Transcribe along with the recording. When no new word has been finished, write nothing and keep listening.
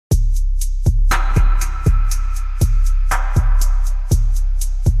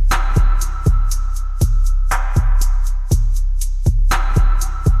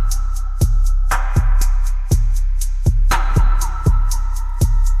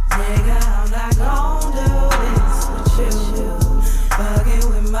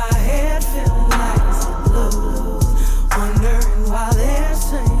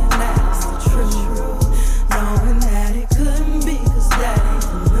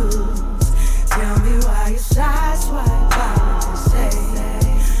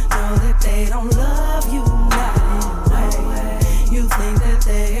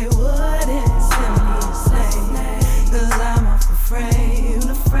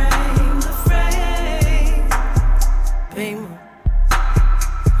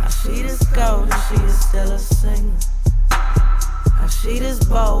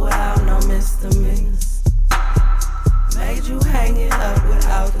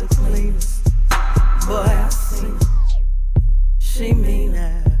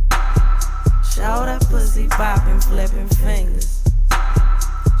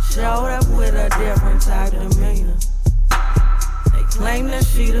Claim that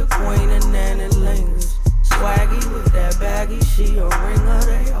she the queen and then it lingers. Swaggy with that baggy, she a ringer,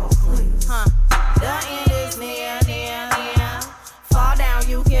 they all clean. The end is near, near, near. Fall down,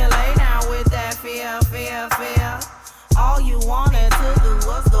 you can lay down with that fear, fear, fear. All you wanted to do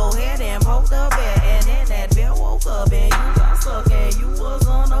was go ahead and poke the bear, and then that bear woke up and you got stuck and you was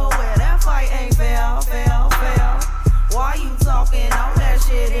unaware. That fight ain't fair, fair, fair. Why you talking all that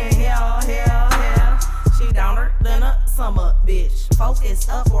shit in here, here, here? She downer than a summer bitch. Focus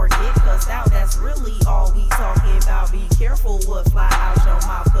up or get cussed out, that's really all we talking about. Be careful what fly out your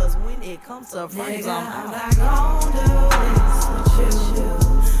mouth, cause when it comes to friends, I'm not gon' do this with you.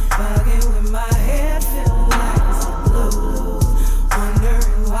 Bugging with my head feeling like it's a blue.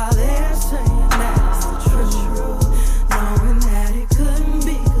 Wondering why they're saying that's the truth. Knowing that it couldn't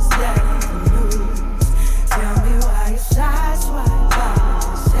be, cause that ain't the news. Tell me why you sideswipe all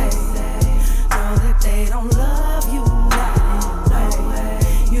what they say. Know that they don't love you, not in no way.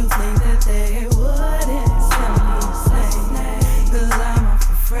 You think that they wouldn't tell me the same. Cause I'm off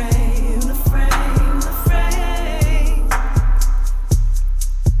the frame, the frame, the frame.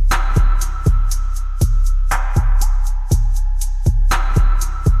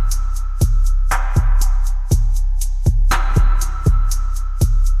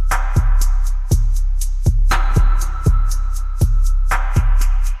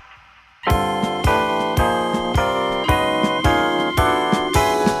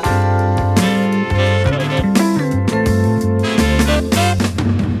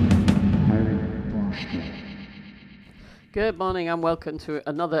 Good morning and welcome to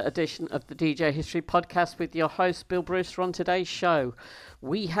another edition of the DJ History Podcast with your host Bill Brewster. On today's show,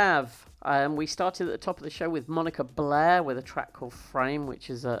 we started at the top of the show with MONICABLAIRE with a track called Frame, which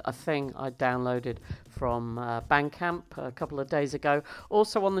is a thing I downloaded from Bandcamp a couple of days ago.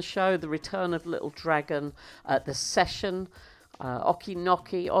 Also on the show, the return of Little Dragon, The Session, OKI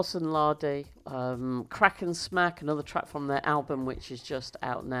NOKI, OSUNLADE, Kraak Smaak, another track from their album which is just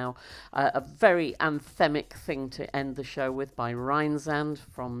out now. A very anthemic thing to end the show with by RHEINZAND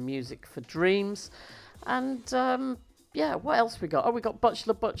from Music for Dreams. And yeah, what else we got? Oh, we got Butch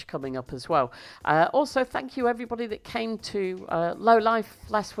Le Butch coming up as well. Also, thank you everybody that came to Low Life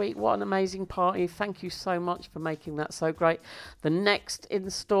last week. What an amazing party. Thank you so much for making that so great. The next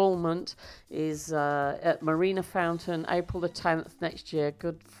instalment is at Marina Fountain, April the 10th next year,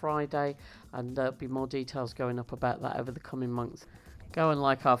 Good Friday. And there'll be more details going up about that over the coming months. Go and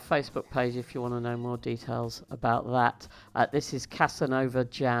like our Facebook page if you want to know more details about that. This is Casanova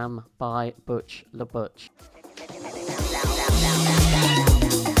Jam by Butch Le Butch.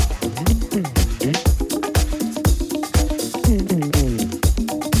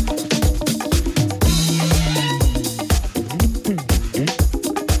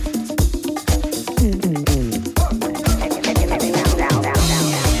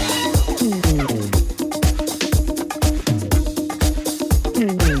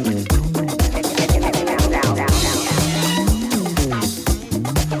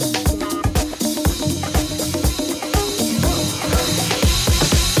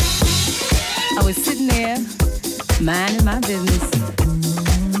 Minding my business,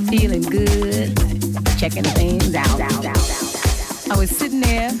 feeling good, checking things out. I was sitting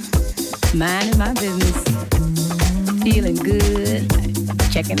there, minding my business, feeling good,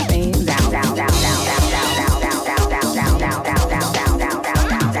 checking things out.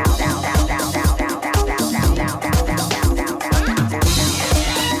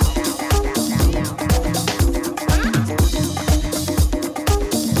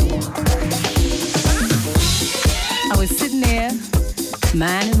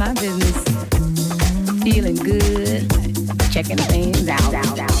 Minding my business, feeling good, checking things out,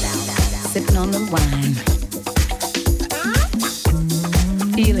 sipping on the wine,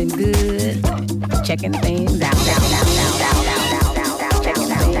 feeling good, checking things out, checking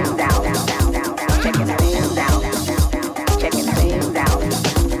things out, checking things out, checking things out,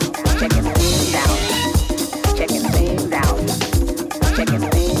 checking things out, checking things out, checking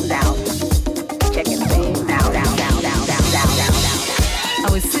things out, checking things out. I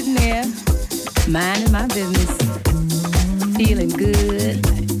was sitting there, minding my business, feeling good,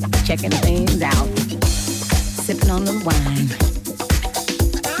 checking things out, sipping on the wine.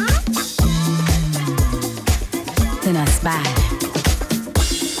 Then I spied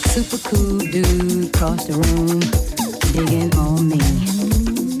super cool dude across the room, digging on me.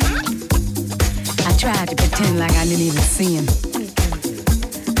 I tried to pretend like I didn't even see him,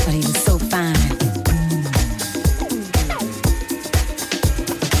 but he was so fine.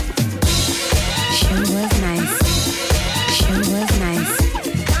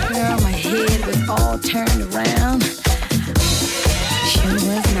 All turned around. Sure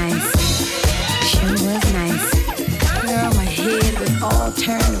was nice. Sure was nice. Girl, my head was all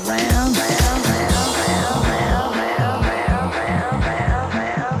turned around.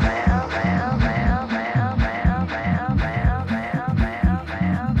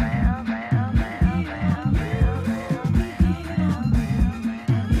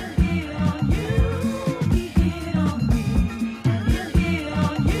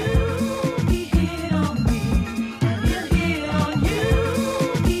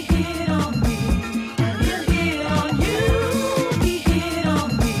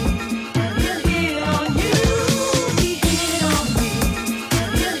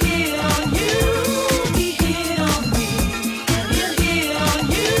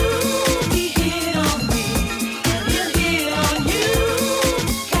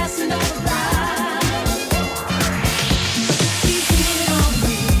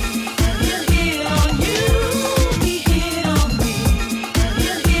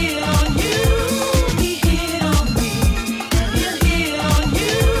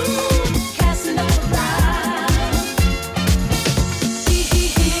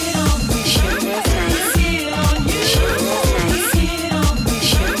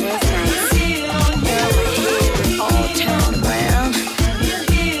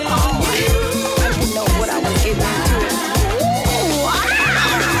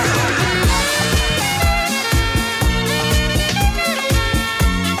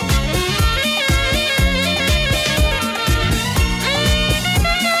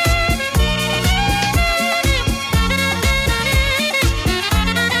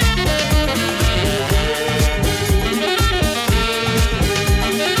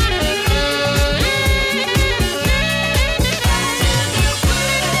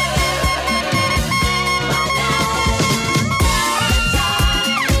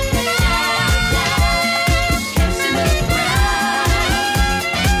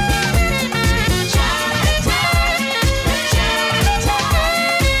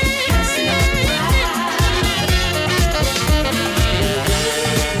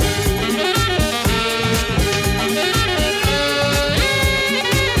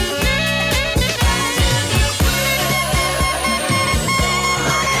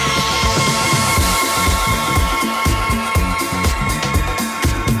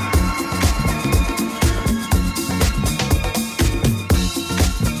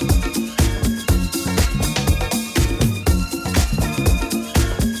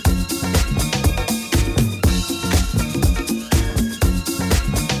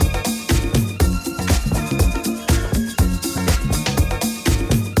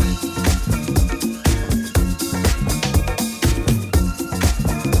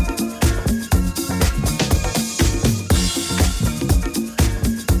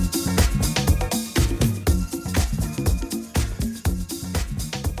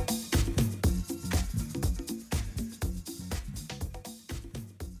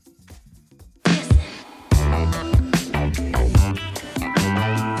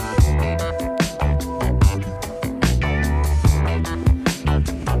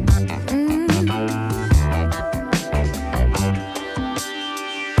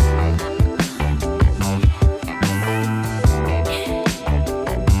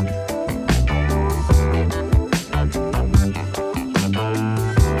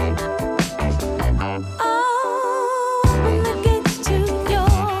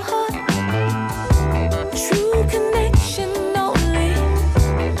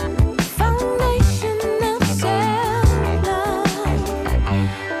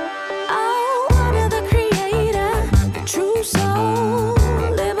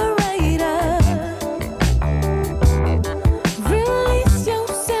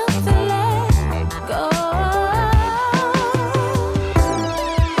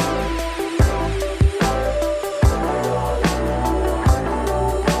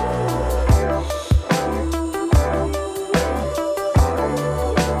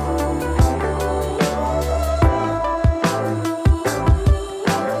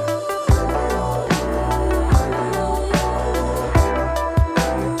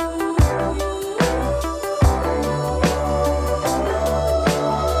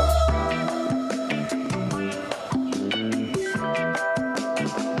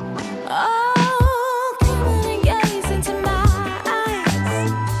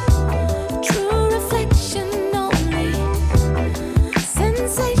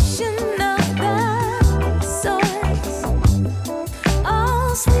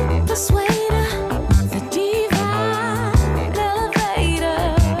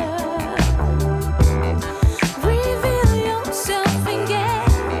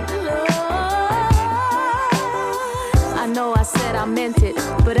 meant it,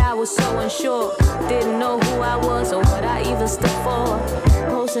 but I was so unsure. Didn't know who I was or what I even stood for.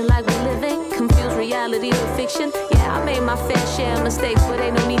 Posting like we living, confused reality with fiction. Yeah, I made my fair share of mistakes, but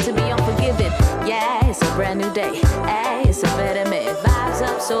ain't no need to be unforgiving. Yeah, it's a brand new day. Hey, it's a better man. Vibes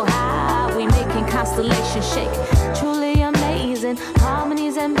up so high, we making constellations shake. Truly amazing,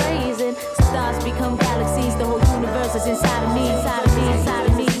 harmonies and brazen. Stars become galaxies, the whole universe is inside of me, inside of me, inside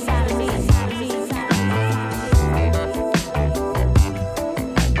of me, inside of me, inside of me, inside of me.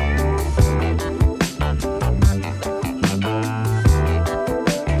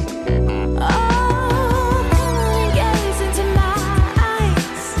 Oh, come on and gaze into my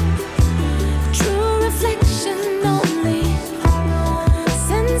eyes. True reflection only.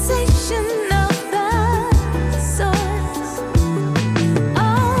 Sensation of the source.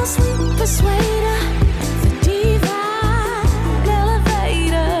 Oh, sweet persuader, the divine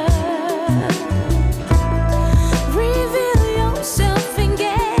elevator. Reveal yourself and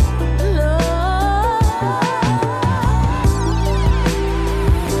get lost.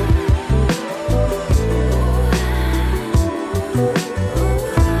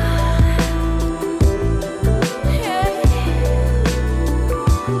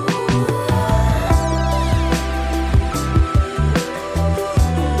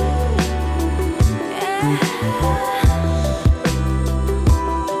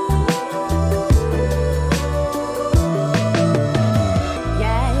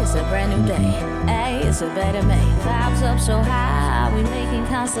 Yeah, it's a brand new day. Hey, it's a better May. Vibes up so high, we making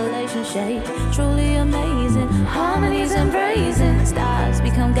constellations shake. Truly amazing, harmonies and brazen. Stars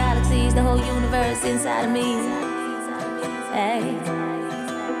become galaxies, the whole universe inside of me. Hey,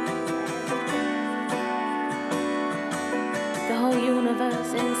 the whole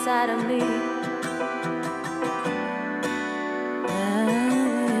universe inside of me.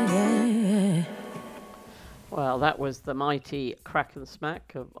 Yeah. Well, that was the mighty Kraak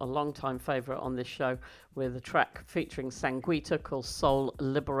Smaak, a long-time favourite on this show, with a track featuring SANGUITA called Soul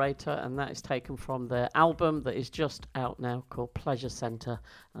Liberator, and that is taken from their album that is just out now called Pleasure Center,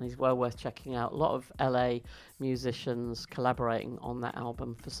 and is well worth checking out. A lot of LA musicians collaborating on that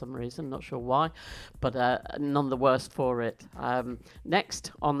album for some reason, not sure why, but none the worse for it.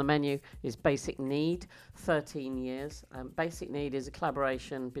 Next on the menu is Basic Need, 13 years. Basic Need is a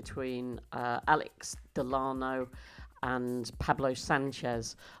collaboration between Alex Delano and Pablo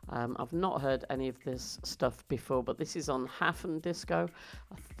Sanchez. I've not heard any of this stuff before, but this is on Hafen Disco.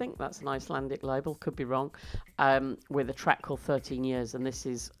 I think that's an Icelandic label, could be wrong, with a track called 13 Years, and this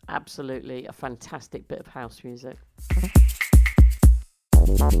is absolutely a fantastic bit of house music.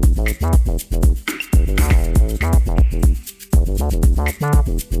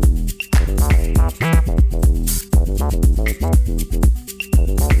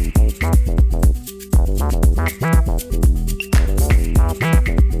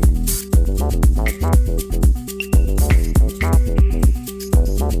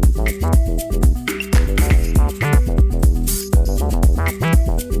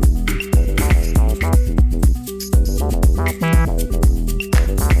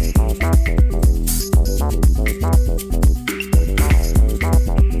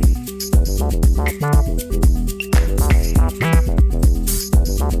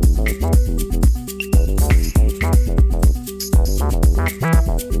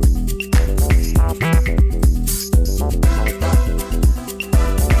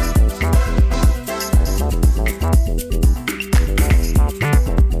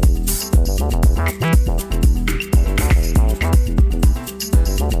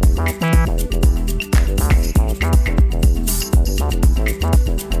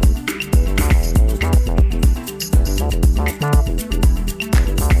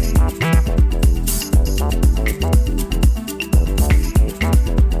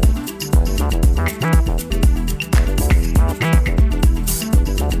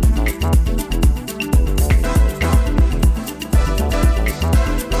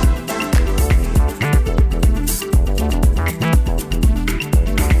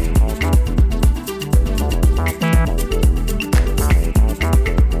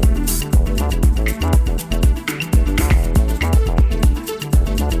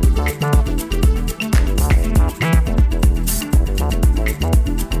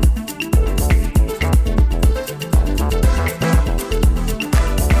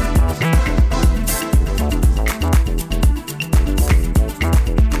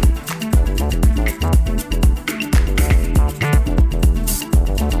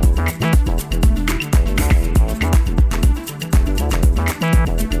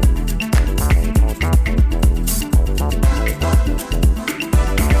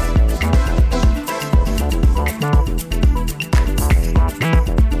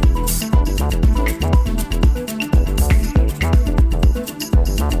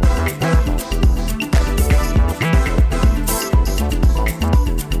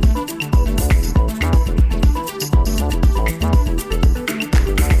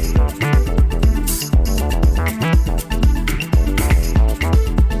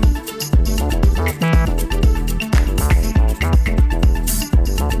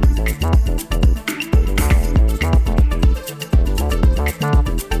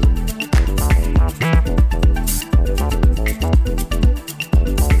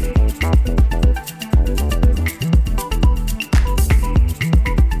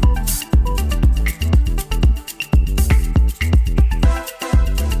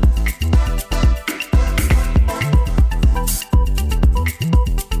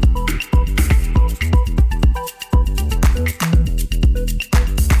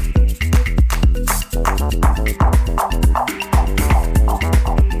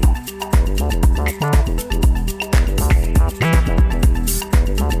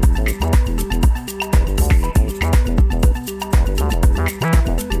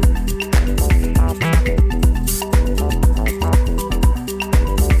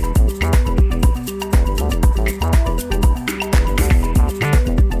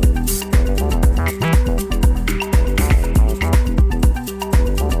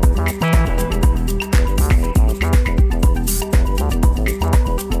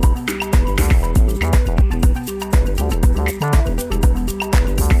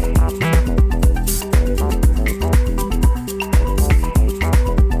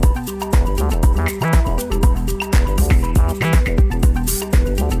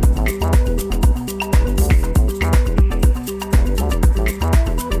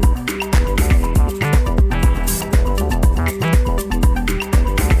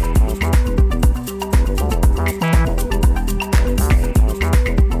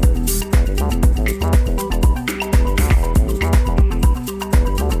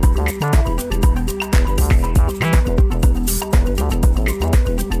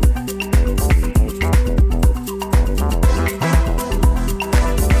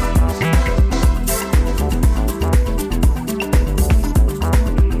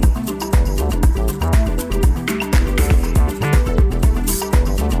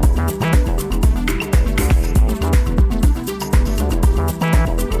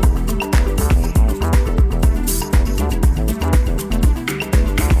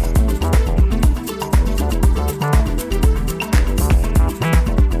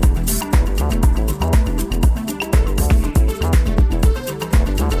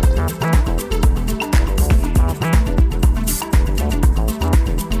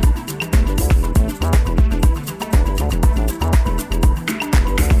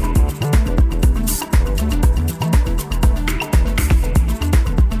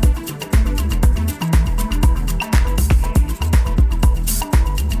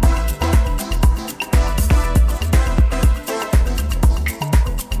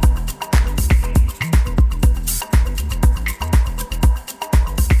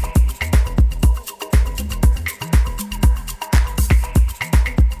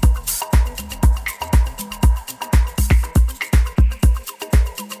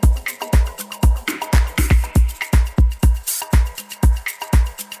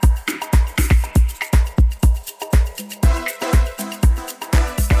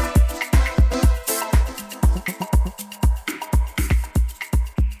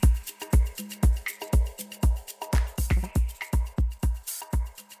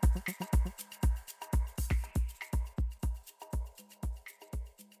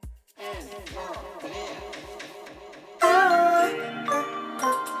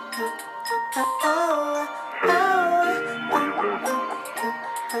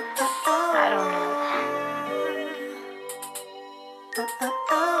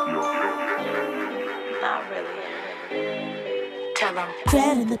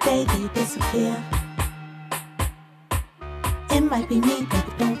 Dreading the day that you disappear. It might be me,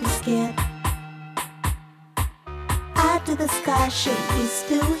 baby, don't be scared. After the sky should be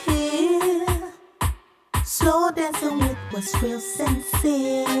still here, slow dancing with what's real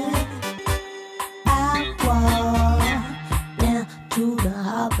sincere. I walk down to the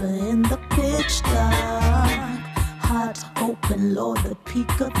harbor in the pitch dark, heart open, Lord, the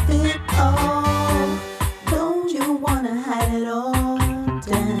peak of it all. Don't you wanna hide it all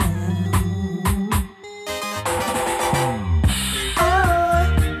down?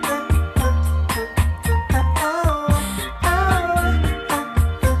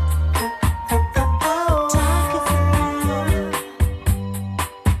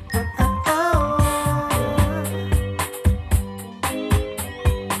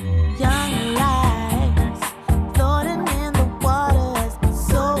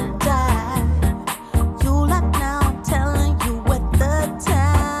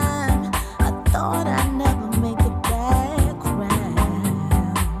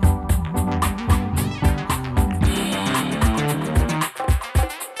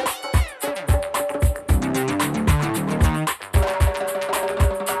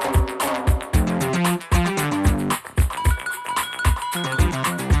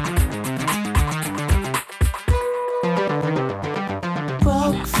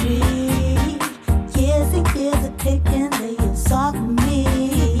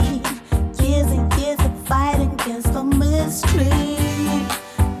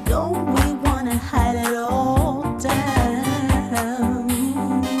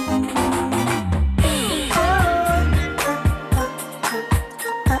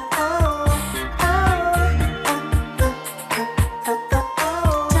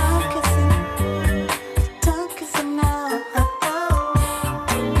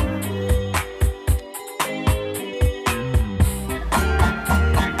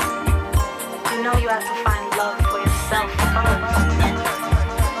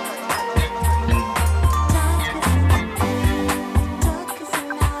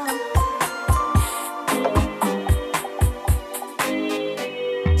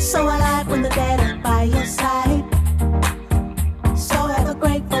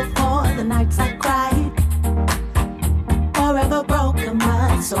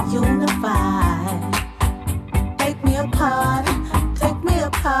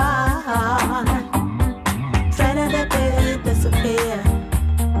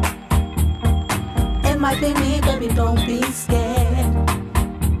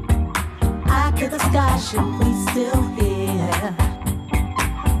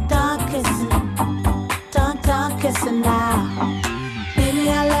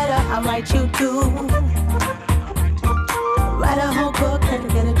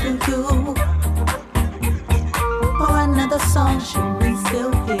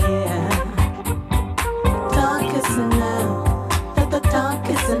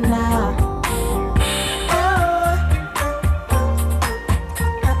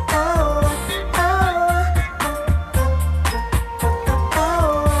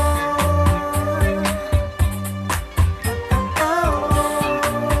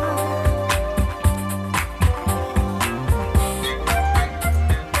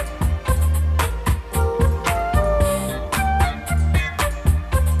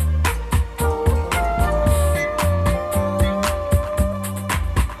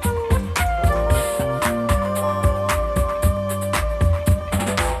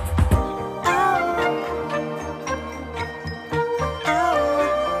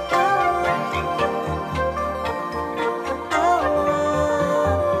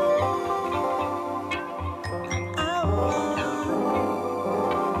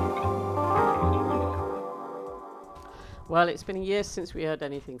 Well, it's been a year since we heard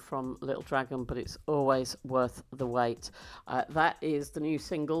anything from Little Dragon, but it's always worth the wait. That is the new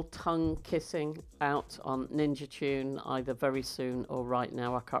single, Tongue Kissing, out on Ninja Tune, either very soon or right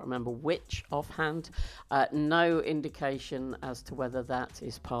now. I can't remember which offhand. No indication as to whether that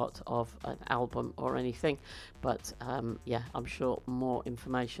is part of an album or anything. But yeah, I'm sure more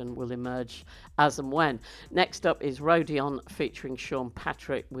information will emerge as and when. Next up is Rodion featuring Sean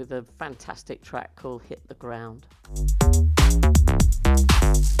Patrick with a fantastic track called Hit the Ground.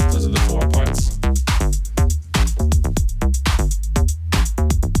 Those are the 4 points.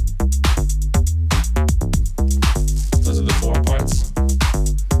 Those are the 4 points.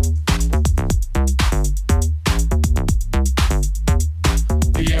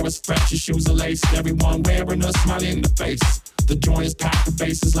 shoes are laced, everyone wearing a smile in the face. The joint is packed, the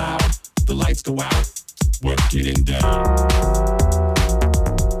bass is loud, the lights go out, we're getting down.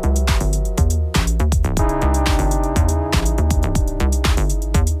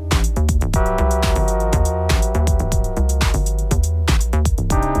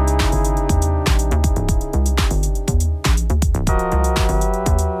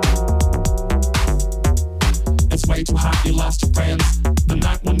 Too hot, you lost your friends. The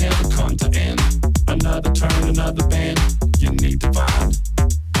night will never come to end. Another turn, another bend. You need to find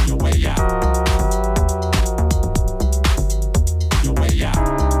your way out. Your way out.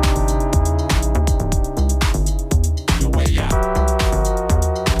 Your way out.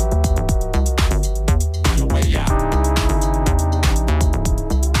 Your way out.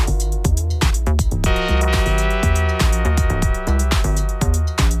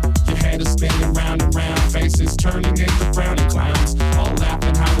 Your head is spinning round and round, faces turning into frowning clowns, all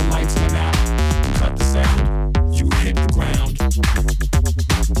laughing how the lights went out. You cut the sound, you hit the ground.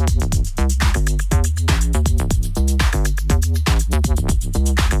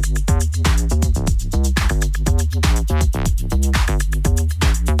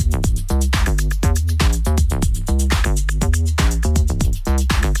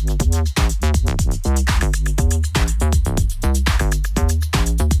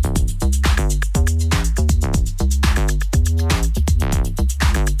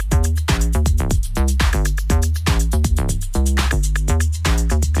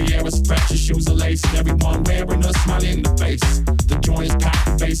 Everyone wearing a smile in the face. The joint is packed,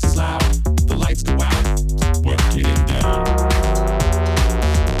 the bass is loud, the lights go out, we're getting down.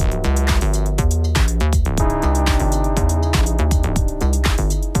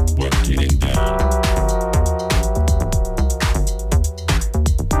 We're getting down.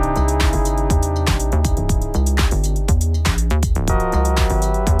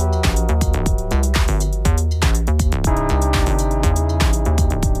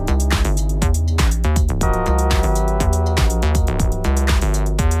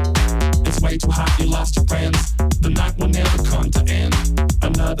 Too hot, you lost your friends. The night will never come to end.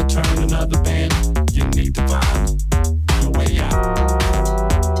 Another turn, another bend. You need to find your way out.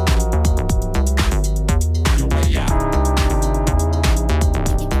 Your way out.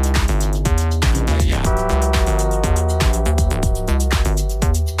 Your way out.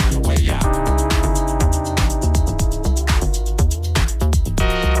 Your way out.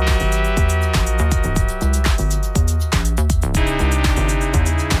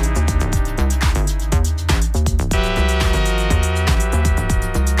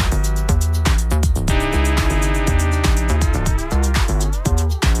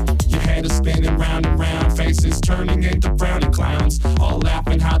 Spinning round and round, faces turning into frowning clowns, all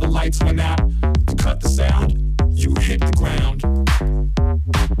laughing how the lights went out. You cut the sound, you hit the ground.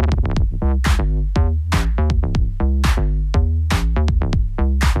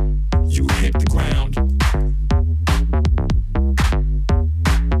 You hit the ground.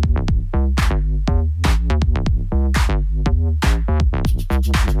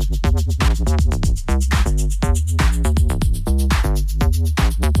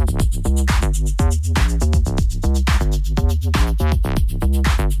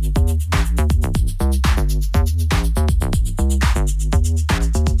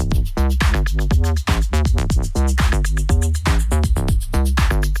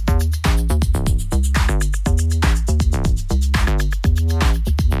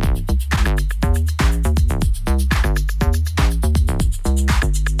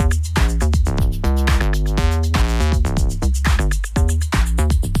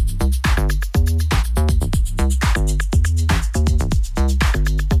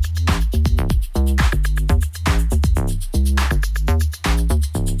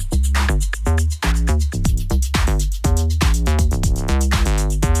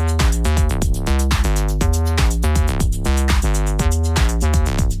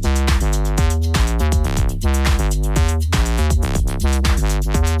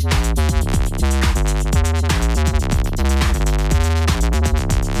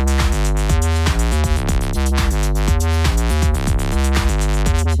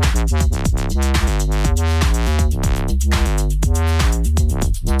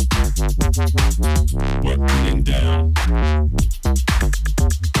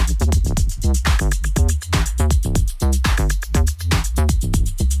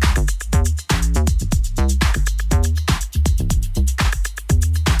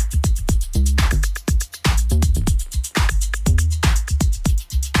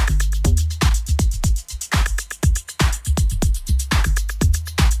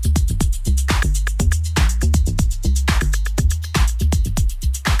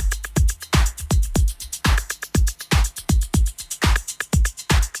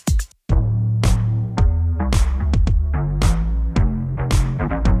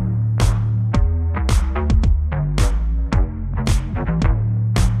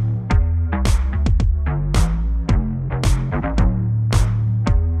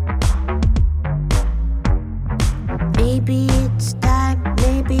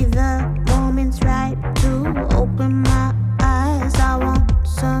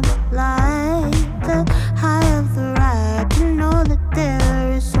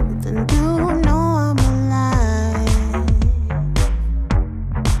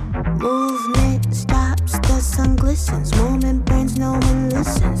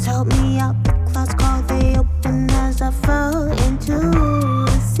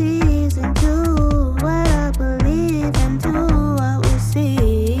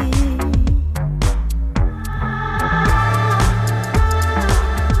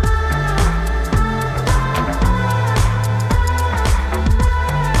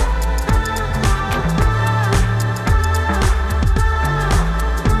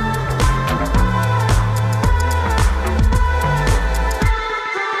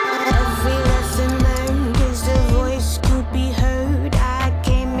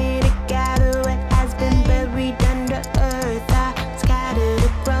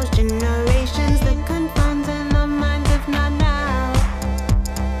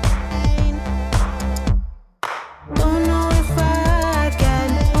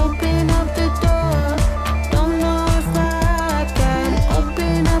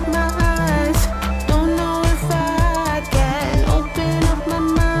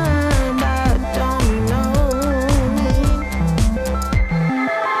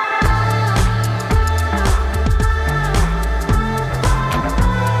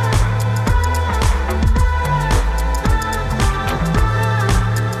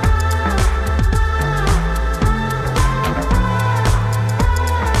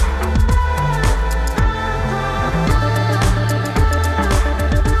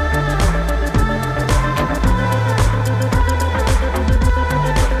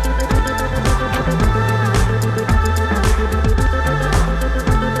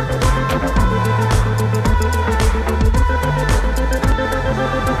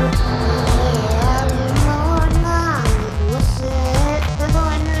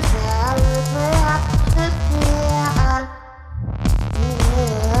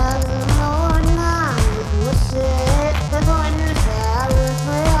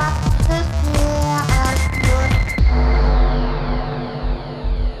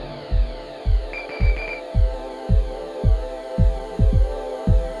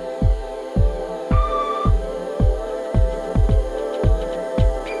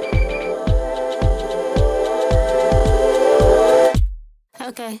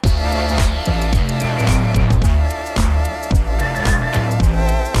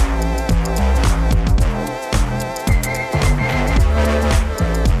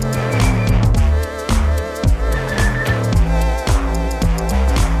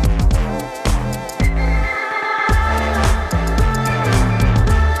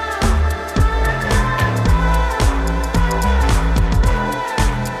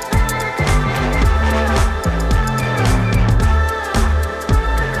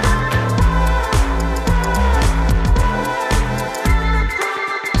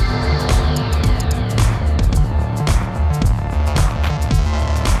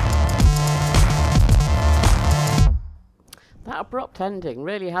 abrupt ending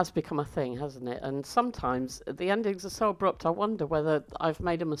really has become a thing, hasn't it? And sometimes the endings are so abrupt, I wonder whether I've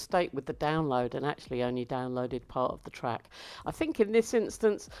made a mistake with the download and actually only downloaded part of the track. I think in this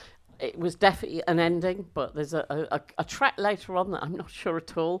instance, it was definitely an ending, but there's a track later on that I'm not sure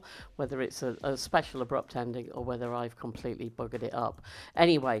at all whether it's a special abrupt ending or whether I've completely buggered it up.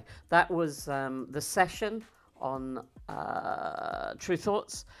 Anyway, that was The Session on True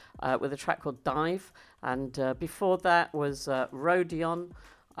Thoughts with a track called Dive. And before that was Rodion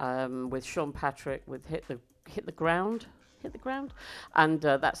with Sean Patrick with Hit the Ground. And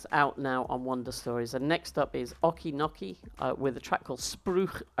that's out now on Wonder Stories. And next up is OKI NOKI with a track called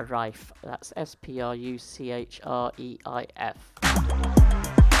Spruchreif. That's Spruchreif.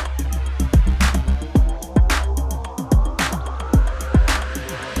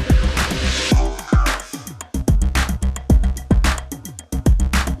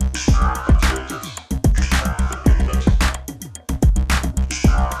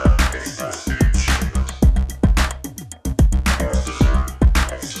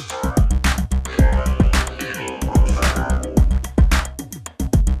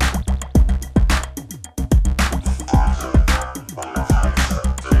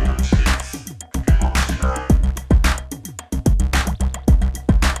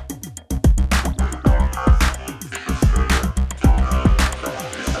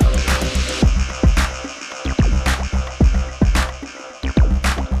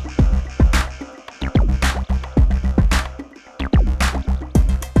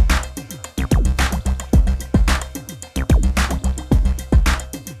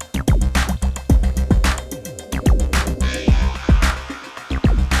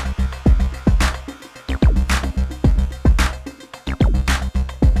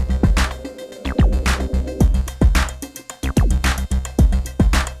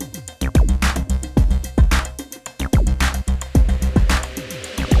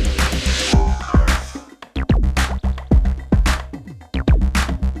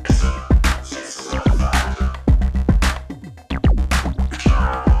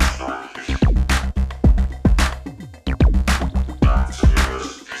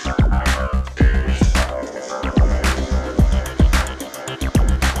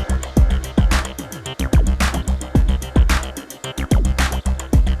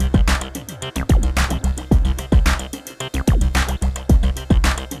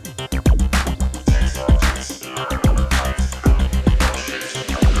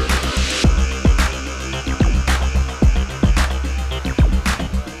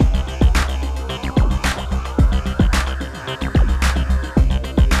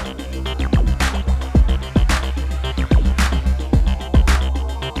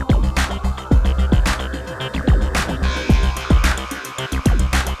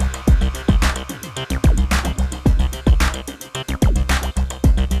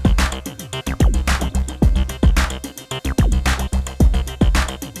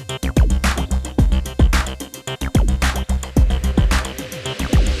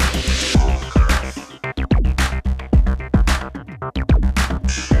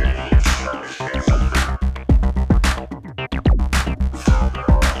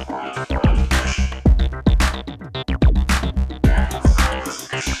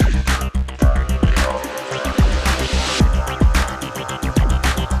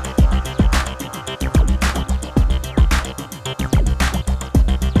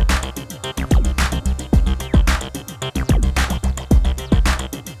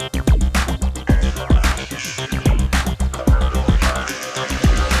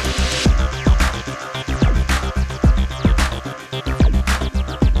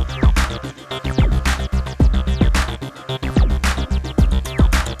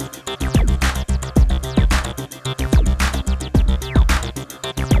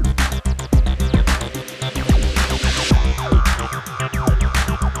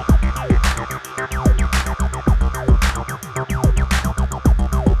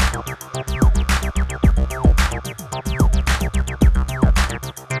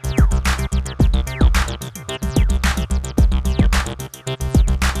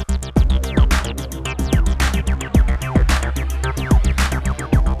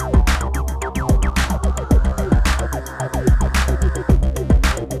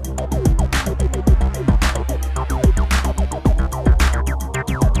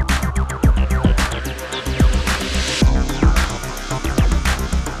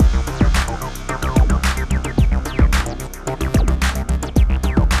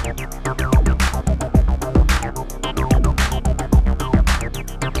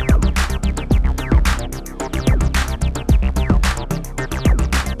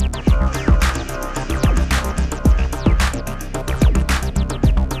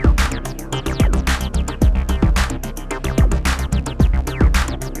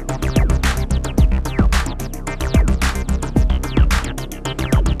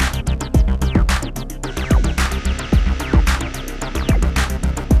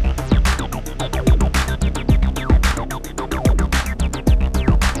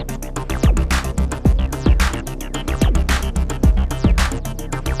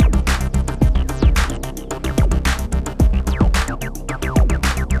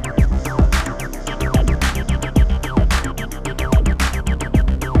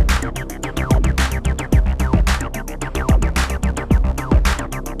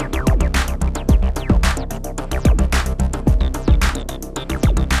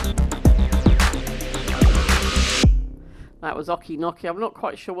 was OKI NOKI. I'm not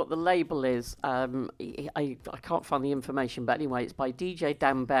quite sure what the label is. I can't find the information, but anyway, it's by DJ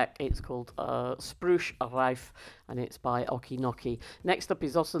Dan Beck. It's called Spruchreif, and it's by OKI NOKI. Next up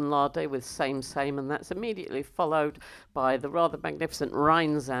is OSUNLADE with Same Same, and that's immediately followed by the rather magnificent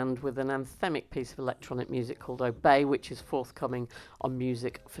RHEINZAND with an anthemic piece of electronic music called Obey, which is forthcoming on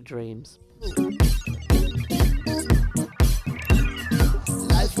Music for Dreams.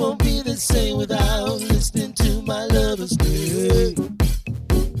 Life won't be the same without listening to my lover's name.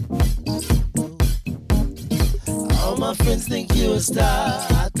 All my friends think you're a star,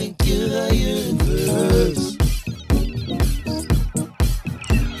 I think you're the universe.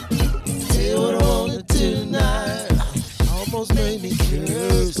 Tell you what I wanna do tonight, almost made me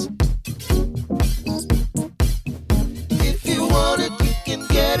curse. If you want it, you can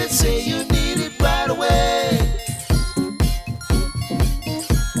get it, say you need it right away.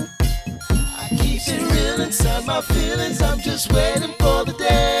 I keep it real inside my feelings, I'm just waiting for the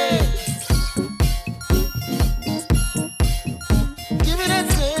day. Give me that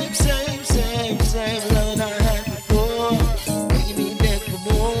same love I had before, making me beg for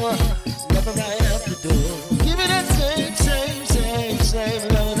more, never right out the door. Give me that same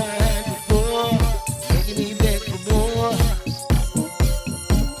love I had before, making me beg for more.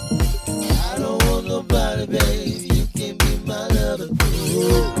 I don't want nobody, baby, you can be my lover.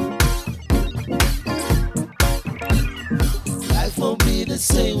 Life won't be the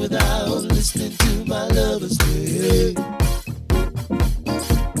same without listening to my lover's name.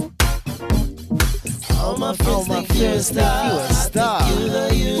 All my friends think you're a star, I think you're the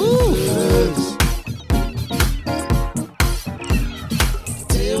universe.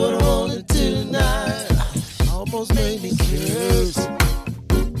 Tell you what I wanna do tonight, almost made me curse.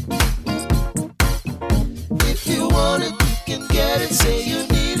 If you want it, you can get it, say you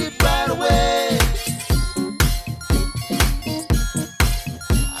need it right away.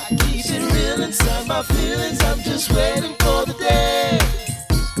 I keep it real inside my feelings, I'm just waiting for the day.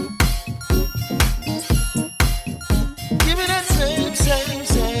 Give me that same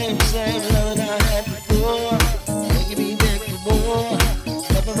love I had before, making me beg for more,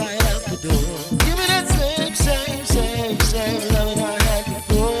 never right out the door. Give me that same love I had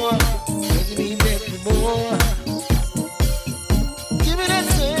before, making me beg for more. Give me that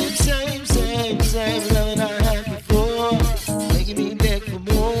same love I had before, making me beg for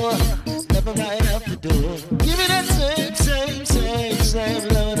more, never right out the door. Give me that same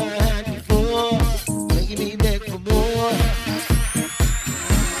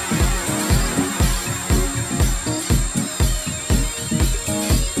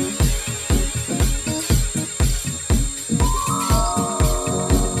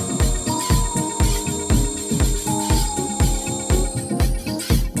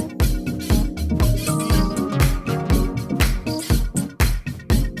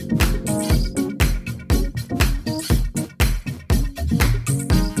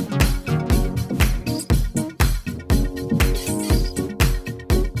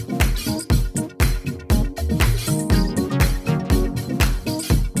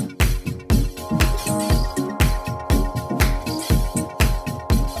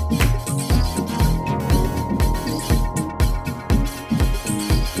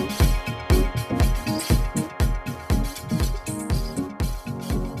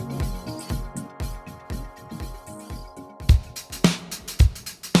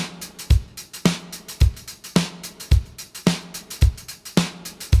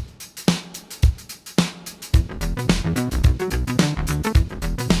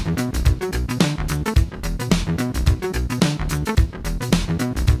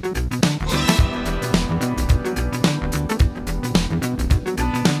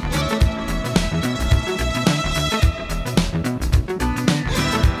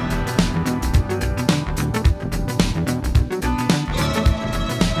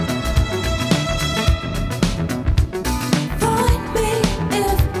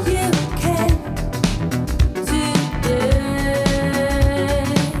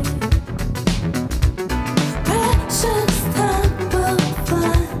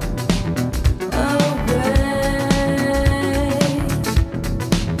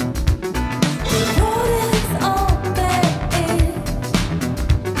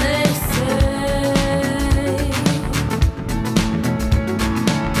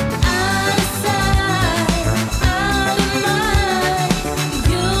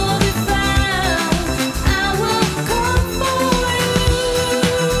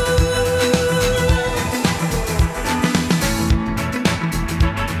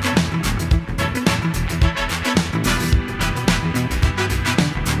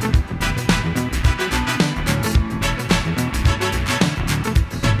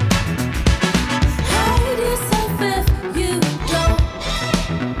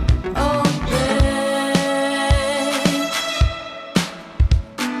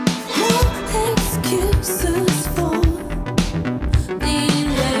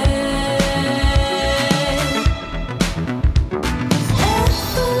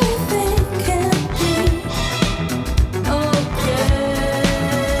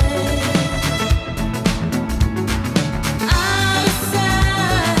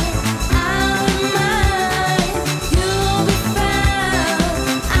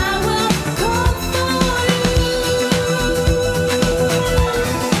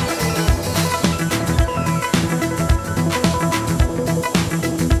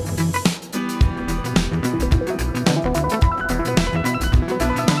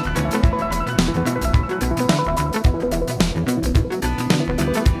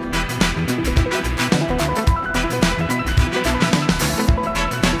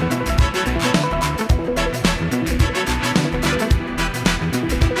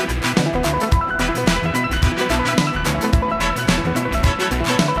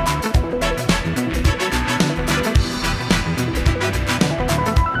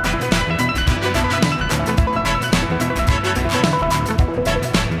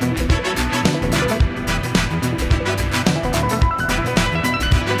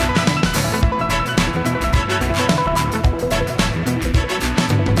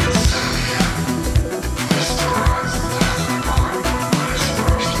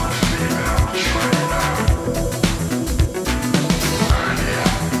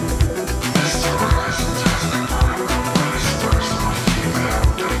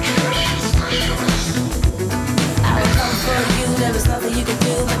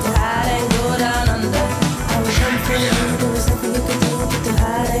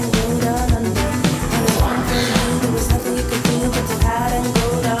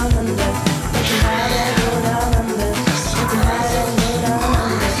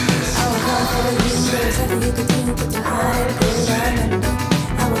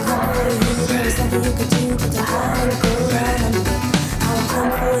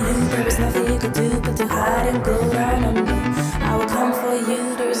you, there is nothing you could do but to hide and go down under. I will come for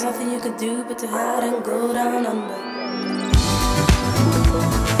you, there is nothing you could do but to hide and go down under.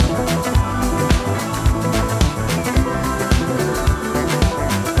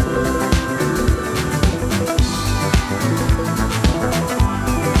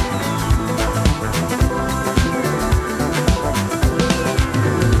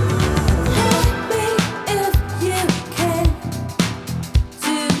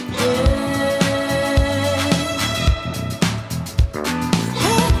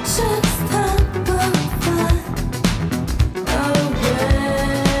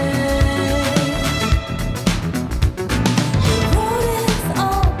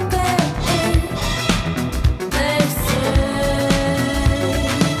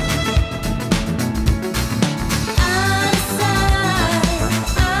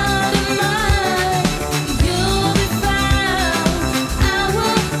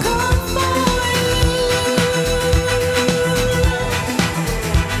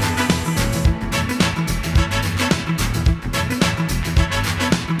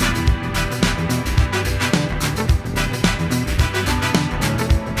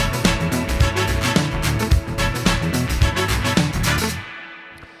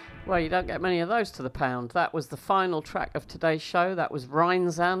 Well, you don't get many of those to the pound. That was the final track of today's show. That was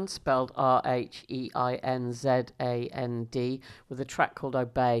RHEINZAND, spelled RHEINZAND, with a track called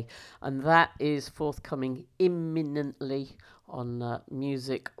Obey. And that is forthcoming imminently on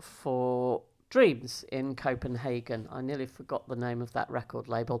Music for Dreams in Copenhagen. I nearly forgot the name of that record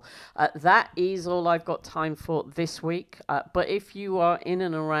label. That is all I've got time for this week. But if you are in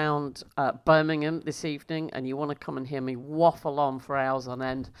and around Birmingham this evening and you want to come and hear me waffle on for hours on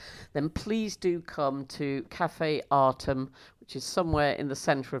end, then please do come to Cafe Artem, which is somewhere in the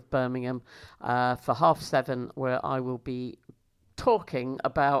centre of Birmingham, for 7:30, where I will be talking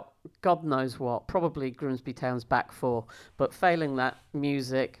about God knows what, probably Grimsby Town's back four, but failing that,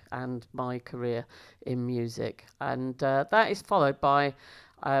 music and my career in music. And that is followed by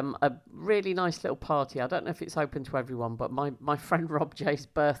a really nice little party. I don't know if it's open to everyone, but my friend Rob J's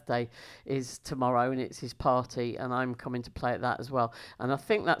birthday is tomorrow and it's his party, and I'm coming to play at that as well. And I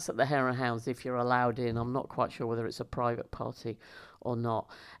think that's at the Hare and Hounds if you're allowed in. I'm not quite sure whether it's a private party or not.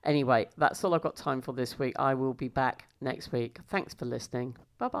 Anyway, that's all I've got time for this week. I will be back next week. Thanks for listening.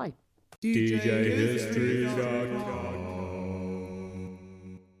 Bye-bye.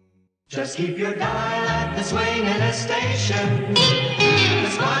 DJHistory.com. Just keep your dial at the swinging station.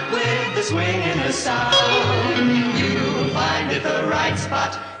 The spot with the swinging sound. You'll find it the right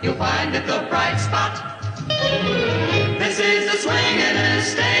spot. You'll find it the bright spot. This is the swinging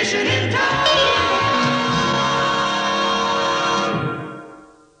station in town.